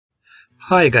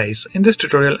Hi guys, in this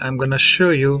tutorial I'm gonna show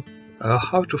you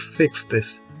how to fix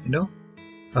this,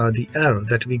 the error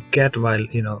that we get while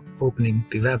opening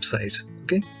the websites.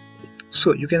 Okay,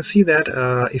 so you can see that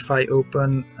if I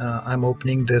open I'm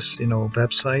opening this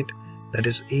website, that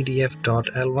is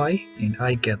adf.ly, and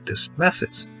I get this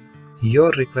message: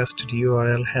 your requested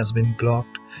URL has been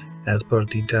blocked as per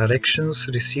the directions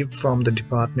received from the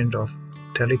Department of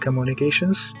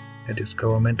TeleCommunications, that is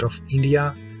Government of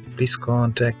India. Please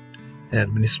contact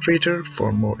administrator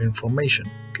for more information.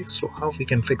 Okay, so how we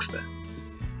can fix that?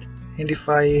 And if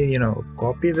I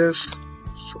copy this,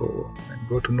 so and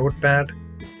go to Notepad,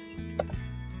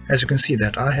 as you can see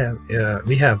that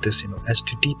we have this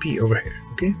HTTP over here.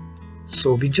 Okay,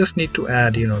 so we just need to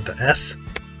add the S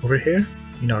over here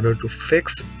in order to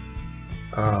fix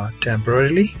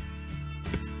temporarily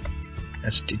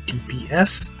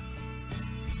HTTPS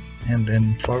and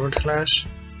then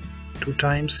 / 2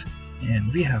 times,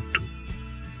 and we have to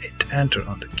hit enter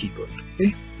on the keyboard.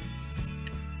 Okay,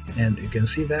 and you can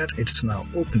see that it's now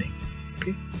opening.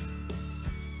 Okay,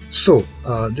 so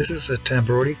this is a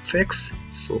temporary fix.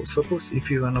 So suppose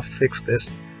if you want to fix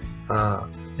this,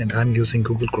 and I'm using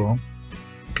Google Chrome.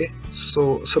 Okay,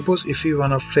 so suppose if you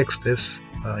want to fix this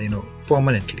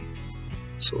permanently,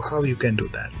 so how you can do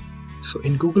that? So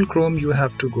in Google Chrome you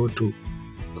have to go to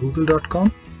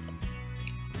google.com,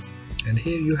 and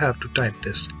here you have to type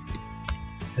this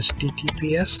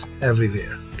HTTPS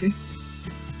everywhere. Okay,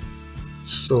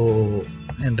 so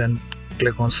and then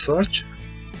click on search,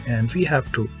 and we have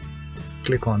to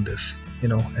click on this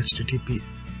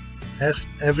HTTPS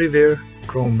everywhere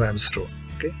Chrome Web Store.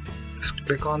 Okay, just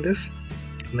click on this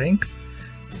link,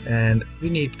 and we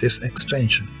need this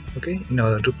extension, okay, in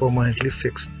order to permanently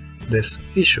fix this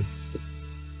issue.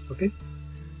 Okay,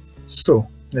 so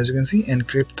as you can see,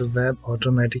 encrypt the web,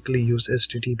 automatically use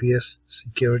HTTPS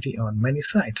security on many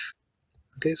sites.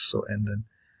 Okay, so and then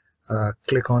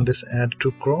click on this add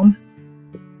to Chrome,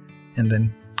 and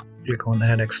then click on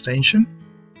add extension,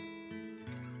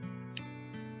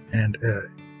 and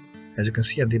as you can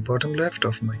see at the bottom left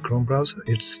of my Chrome browser,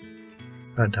 it's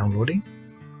downloading.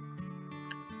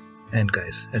 And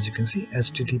guys, as you can see,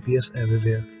 HTTPS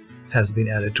everywhere has been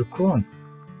added to Chrome.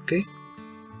 Okay,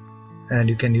 and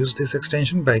you can use this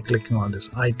extension by clicking on this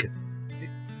icon.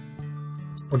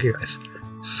 Okay guys,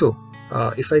 so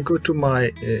if I go to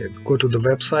my go to the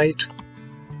website,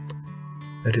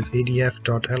 that is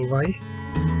adf.ly,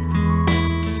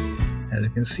 as you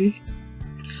can see,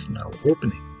 it's now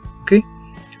opening. Okay,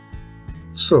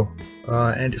 so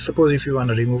and suppose if you want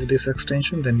to remove this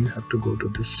extension, then you have to go to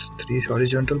this 3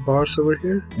 horizontal bars over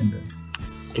here, and then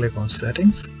click on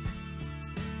settings,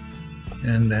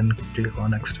 and then click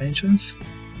on extensions,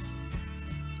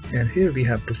 and here we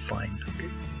have to find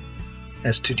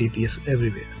HTTPS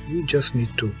everywhere. You just need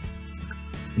to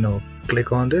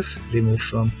click on this remove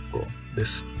from Chrome,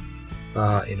 this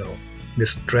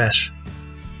this trash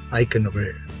icon over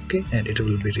here. Okay, and it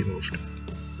will be removed.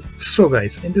 So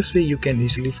guys, in this way you can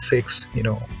easily fix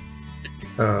the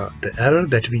error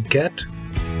that we get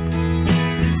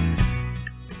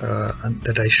and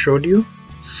that I showed you.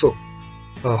 So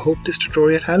hope this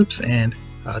tutorial helps, and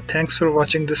thanks for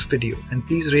watching this video, and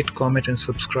please rate, comment and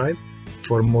subscribe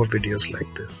for more videos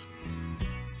like this.